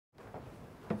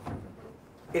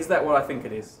Is that what I think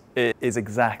it is? It is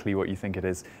exactly what you think it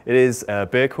is. It is a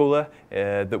beer cooler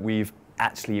that we've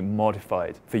actually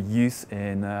modified for use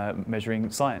in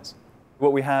measuring science.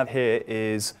 What we have here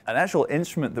is an actual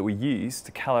instrument that we use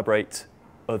to calibrate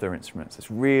other instruments.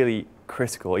 It's really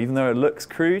critical. Even though it looks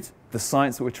crude, the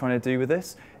science that we're trying to do with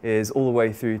this is all the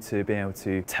way through to being able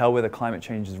to tell whether climate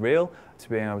change is real, to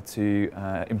being able to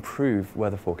improve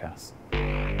weather forecasts.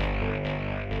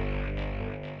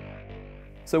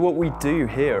 So what we do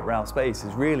here at RAL Space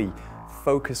is really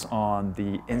focus on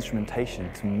the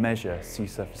instrumentation to measure sea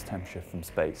surface temperature from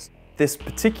space. This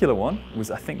particular one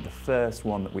was, I think, the first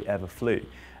one that we ever flew,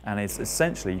 and it's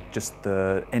essentially just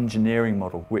the engineering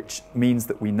model, which means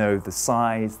that we know the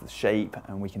size, the shape,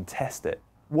 and we can test it.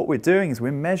 What we're doing is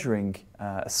we're measuring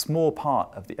a small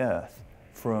part of the Earth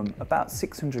from about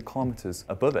 600 kilometers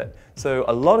above it. So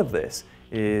a lot of this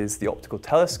is the optical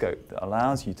telescope that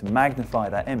allows you to magnify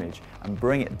that image and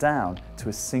bring it down to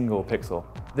a single pixel.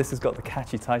 This has got the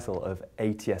catchy title of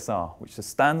ATSR, which just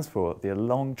stands for the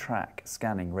Long Track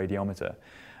Scanning Radiometer.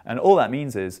 And all that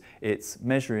means is it's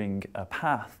measuring a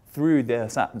path through the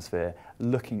Earth's atmosphere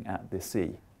looking at the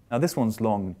sea. Now this one's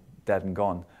long dead and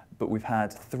gone, but we've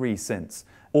had 3 since,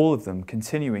 all of them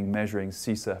continuing measuring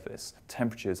sea surface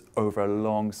temperatures over a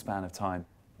long span of time.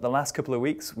 The last couple of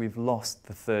weeks, we've lost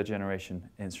the 3rd generation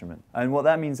instrument. And what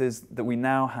that means is that we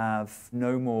now have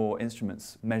no more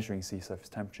instruments measuring sea surface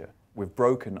temperature. We've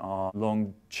broken our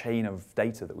long chain of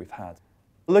data that we've had.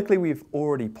 Luckily, we've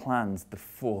already planned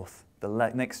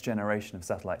the next generation of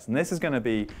satellites. And this is going to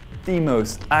be the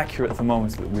most accurate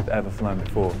thermometer that we've ever flown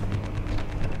before.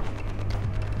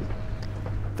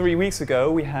 3 weeks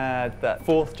ago, we had that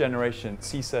 4th generation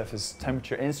sea surface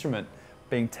temperature instrument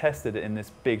being tested in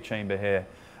this big chamber here.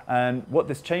 And what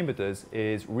this chamber does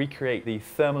is recreate the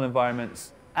thermal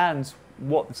environments and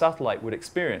what the satellite would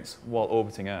experience while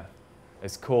orbiting Earth.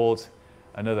 It's called,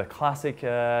 another classic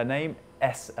name,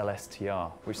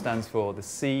 SLSTR, which stands for the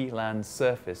Sea Land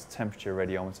Surface Temperature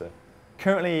Radiometer.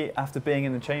 Currently, after being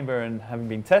in the chamber and having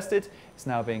been tested, it's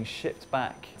now being shipped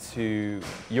back to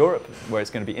Europe, where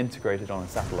it's going to be integrated on a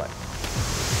satellite.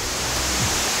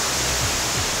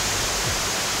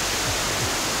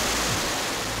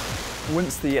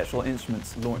 Once the actual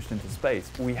instrument's launched into space,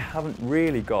 we haven't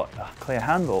really got a clear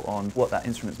handle on what that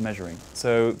instrument's measuring.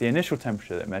 So the initial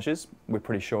temperature that it measures, we're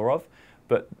pretty sure of,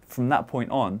 but from that point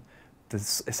on, the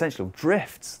essential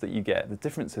drifts that you get, the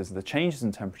differences, the changes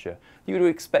in temperature, you would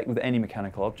expect with any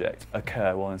mechanical object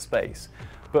occur while in space.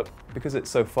 But because it's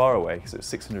so far away, because it's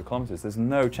 600 kilometers, there's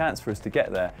no chance for us to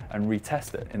get there and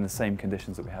retest it in the same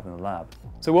conditions that we have in the lab.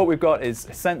 So what we've got is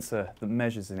a sensor that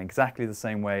measures in exactly the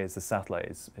same way as the satellite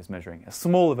is measuring. A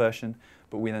smaller version,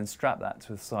 but we then strap that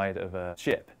to the side of a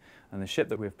ship. And the ship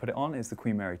that we've put it on is the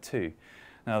Queen Mary 2.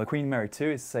 Now the Queen Mary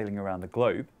 2 is sailing around the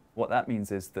globe. What that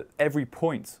means is that every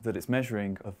point that it's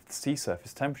measuring of the sea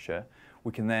surface temperature,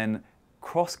 we can then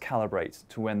cross-calibrate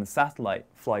to when the satellite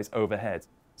flies overhead.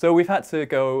 So we've had to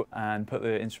go and put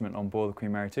the instrument on board the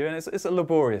Queen Mary 2, and it's a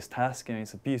laborious task. You know,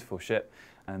 it's a beautiful ship,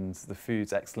 and the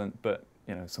food's excellent, but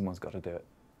you know, someone's got to do it.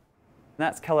 And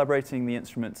that's calibrating the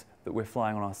instrument that we're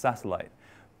flying on our satellite.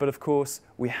 But of course,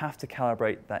 we have to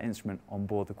calibrate that instrument on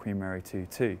board the Queen Mary 2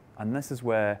 too. And this is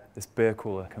where this beer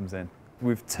cooler comes in.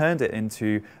 We've turned it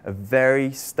into a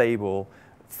very stable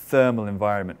thermal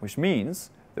environment, which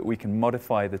means that we can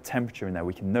modify the temperature in there.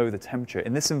 We can know the temperature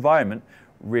in this environment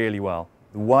really well.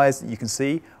 The wires that you can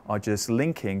see are just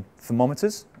linking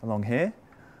thermometers along here,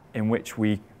 in which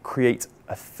we create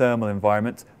a thermal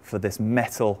environment for this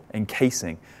metal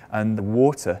encasing. And the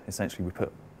water, essentially we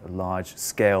put a large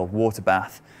scale water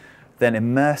bath, then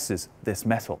immerses this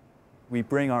metal. We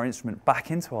bring our instrument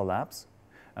back into our labs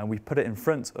and we put it in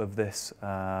front of this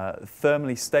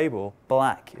thermally stable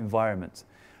black environment.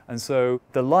 And so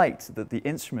the light that the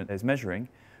instrument is measuring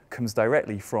comes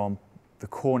directly from the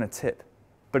corner tip.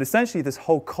 But essentially this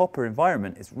whole copper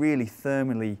environment is really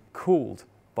thermally cooled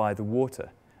by the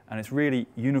water, and it's really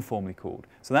uniformly cooled.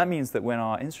 So that means that when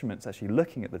our instrument's actually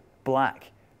looking at the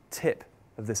black tip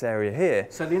of this area here...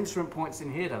 So the instrument points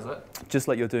in here, does it? Just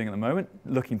like you're doing at the moment,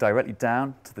 looking directly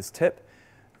down to this tip,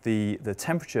 the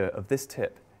temperature of this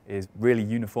tip is really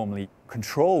uniformly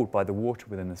controlled by the water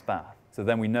within this bath. So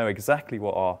then we know exactly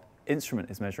what our instrument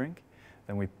is measuring,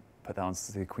 then we put that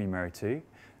onto the Queen Mary 2,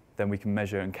 then we can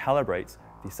measure and calibrate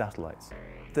these satellites.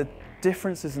 The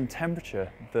differences in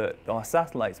temperature that our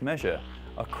satellites measure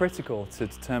are critical to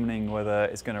determining whether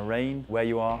it's going to rain where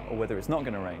you are or whether it's not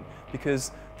going to rain,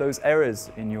 because those errors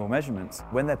in your measurements,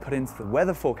 when they're put into the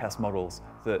weather forecast models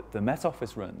that the Met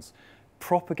Office runs,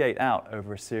 propagate out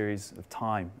over a series of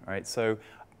time, right? So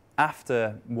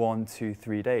after 1, 2,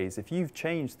 3 days, if you've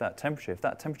changed that temperature, if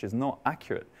that temperature is not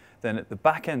accurate, then at the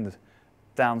back end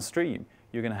downstream,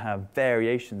 you're going to have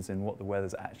variations in what the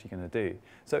weather's actually going to do.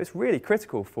 So it's really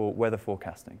critical for weather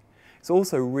forecasting. It's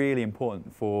also really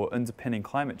important for underpinning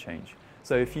climate change.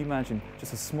 So if you imagine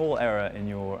just a small error in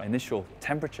your initial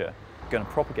temperature going to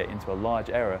propagate into a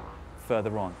large error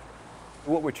further on.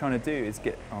 What we're trying to do is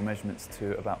get our measurements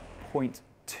to about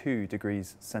 0.2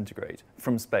 degrees centigrade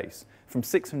from space, from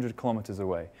 600 kilometers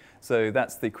away. So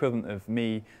that's the equivalent of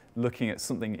me looking at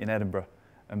something in Edinburgh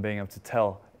and being able to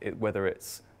tell whether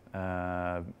it's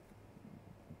 1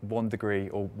 degree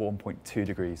or 1.2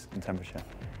 degrees in temperature.